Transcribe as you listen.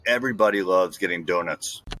Everybody loves getting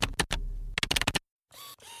donuts.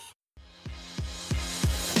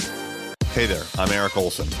 Hey there, I'm Eric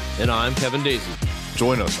Olson. And I'm Kevin Daisy.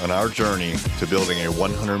 Join us on our journey to building a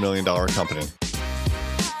 $100 million company.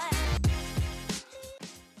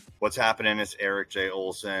 What's happening? It's Eric J.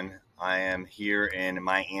 Olson. I am here in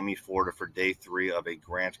Miami, Florida for day 3 of a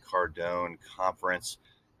Grant Cardone conference.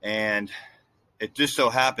 And it just so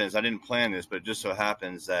happens, I didn't plan this, but it just so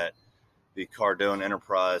happens that the Cardone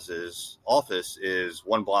Enterprises office is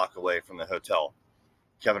 1 block away from the hotel.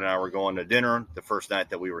 Kevin and I were going to dinner the first night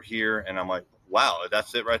that we were here, and I'm like, wow,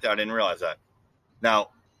 that's it right there. I didn't realize that.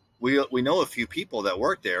 Now, we know a few people that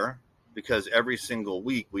work there because every single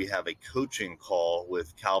week we have a coaching call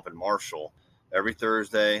with Calvin Marshall every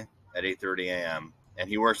Thursday at 8:30 a.m., and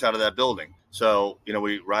he works out of that building. So,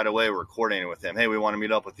 we right away were coordinating with him. Hey, we want to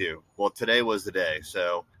meet up with you. Well, today was the day.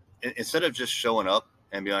 So instead of just showing up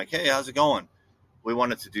and being like, hey, how's it going? We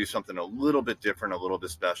wanted to do something a little bit different, a little bit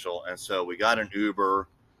special. And so we got an Uber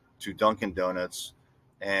to Dunkin' Donuts,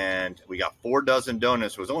 and we got 4 dozen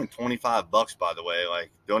donuts. It was only $25, by the way.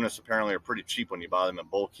 Like, donuts apparently are pretty cheap when you buy them in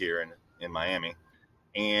bulk here in Miami.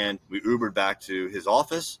 And we Ubered back to his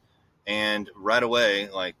office, and right away,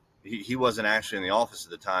 like, he wasn't actually in the office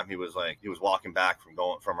at the time. He was walking back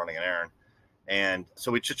from running an errand. And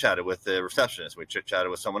so we chit-chatted with the receptionist. We chit-chatted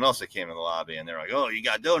with someone else that came in the lobby, and they're like, oh, you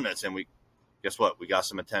got donuts. And guess what? We got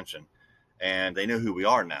some attention, and they know who we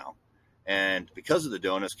are now. And because of the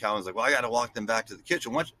donuts, Calvin's like, well, I got to walk them back to the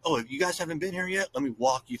kitchen. If you guys haven't been here yet, let me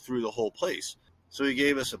walk you through the whole place. So he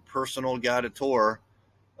gave us a personal guided tour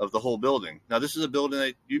of the whole building. Now, this is a building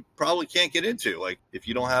that you probably can't get into. Like, if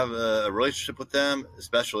you don't have a relationship with them,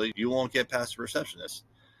 especially, you won't get past the receptionist.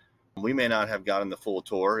 We may not have gotten the full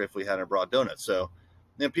tour if we hadn't brought donuts. So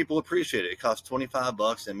people appreciate it. It costs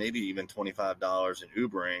 $25 and maybe even $25 in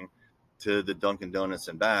Ubering to the Dunkin' Donuts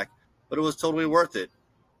and back, but it was totally worth it.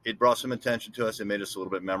 It brought some attention to us. It made us a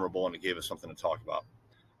little bit memorable, and it gave us something to talk about.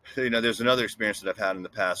 There's another experience that I've had in the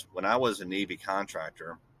past. When I was a Navy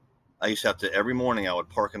contractor, I used to have to, every morning I would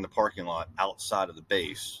park in the parking lot outside of the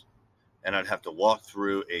base, and I'd have to walk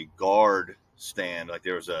through a guard stand. Like,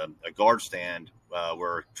 there was a guard stand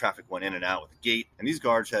where traffic went in and out with the gate, and these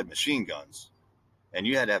guards had machine guns, and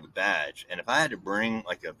you had to have a badge. And if I had to bring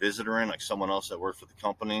like a visitor in, like someone else that worked for the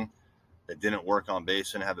company that didn't work on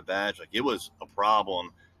base and have a badge, like, it was a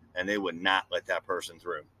problem, and they would not let that person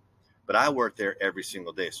through. But I worked there every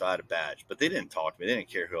single day, so I had a badge. But they didn't talk to me. They didn't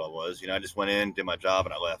care who I was. I just went in, did my job,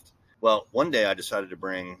 and I left. Well, one day I decided to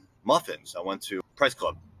bring muffins. I went to Price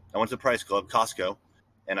Club, Costco,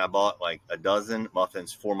 and I bought like a dozen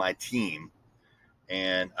muffins for my team.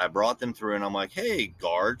 And I brought them through, and I'm like, hey,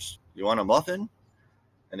 guards, you want a muffin?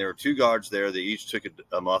 And there were 2 guards there. They each took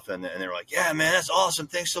a muffin, and they were like, yeah, man, that's awesome.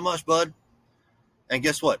 Thanks so much, bud. And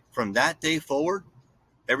guess what? From that day forward,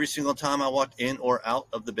 every single time I walked in or out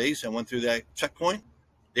of the base and went through that checkpoint,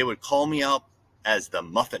 they would call me out as the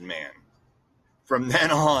Muffin Man. From then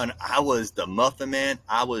on, I was the Muffin Man.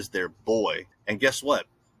 I was their boy. And guess what?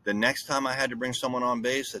 The next time I had to bring someone on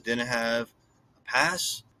base that didn't have a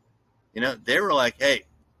pass, they were like, hey,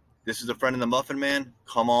 this is a friend of the Muffin Man.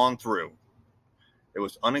 Come on through. It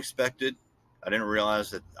was unexpected. I didn't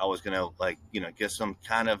realize that I was going to, get some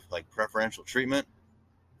kind of like preferential treatment.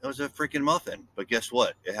 It was a freaking muffin. But guess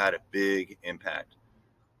what? It had a big impact.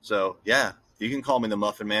 So, yeah, you can call me the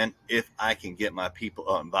Muffin Man if I can get my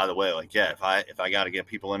people. By the way, if I got to get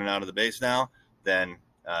people in and out of the base now, then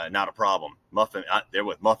not a problem. They're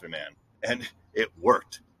with Muffin Man. And it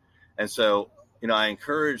worked. And so, I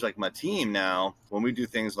encourage my team now, when we do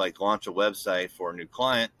things like launch a website for a new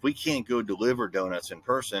client, if we can't go deliver donuts in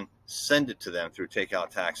person, send it to them through Takeout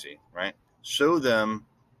Taxi, right? Show them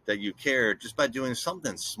that you care just by doing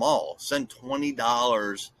something small. Send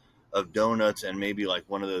 $20 of donuts and maybe like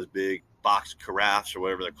one of those big box carafes or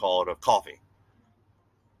whatever they're called of coffee.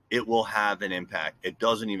 It will have an impact. It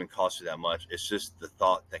doesn't even cost you that much. It's just the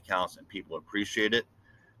thought that counts, and people appreciate it,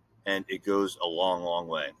 and it goes a long, long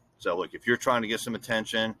way. So look, if you're trying to get some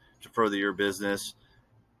attention to further your business,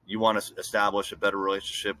 you want to establish a better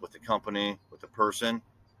relationship with the company, with the person,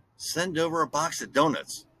 send over a box of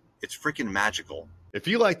donuts. It's freaking magical. If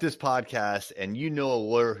you like this podcast and you know a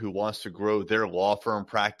lawyer who wants to grow their law firm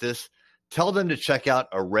practice, tell them to check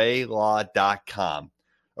out ArrayLaw.com.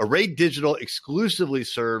 Array Digital exclusively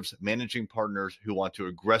serves managing partners who want to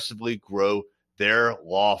aggressively grow their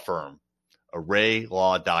law firm.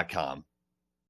 ArrayLaw.com.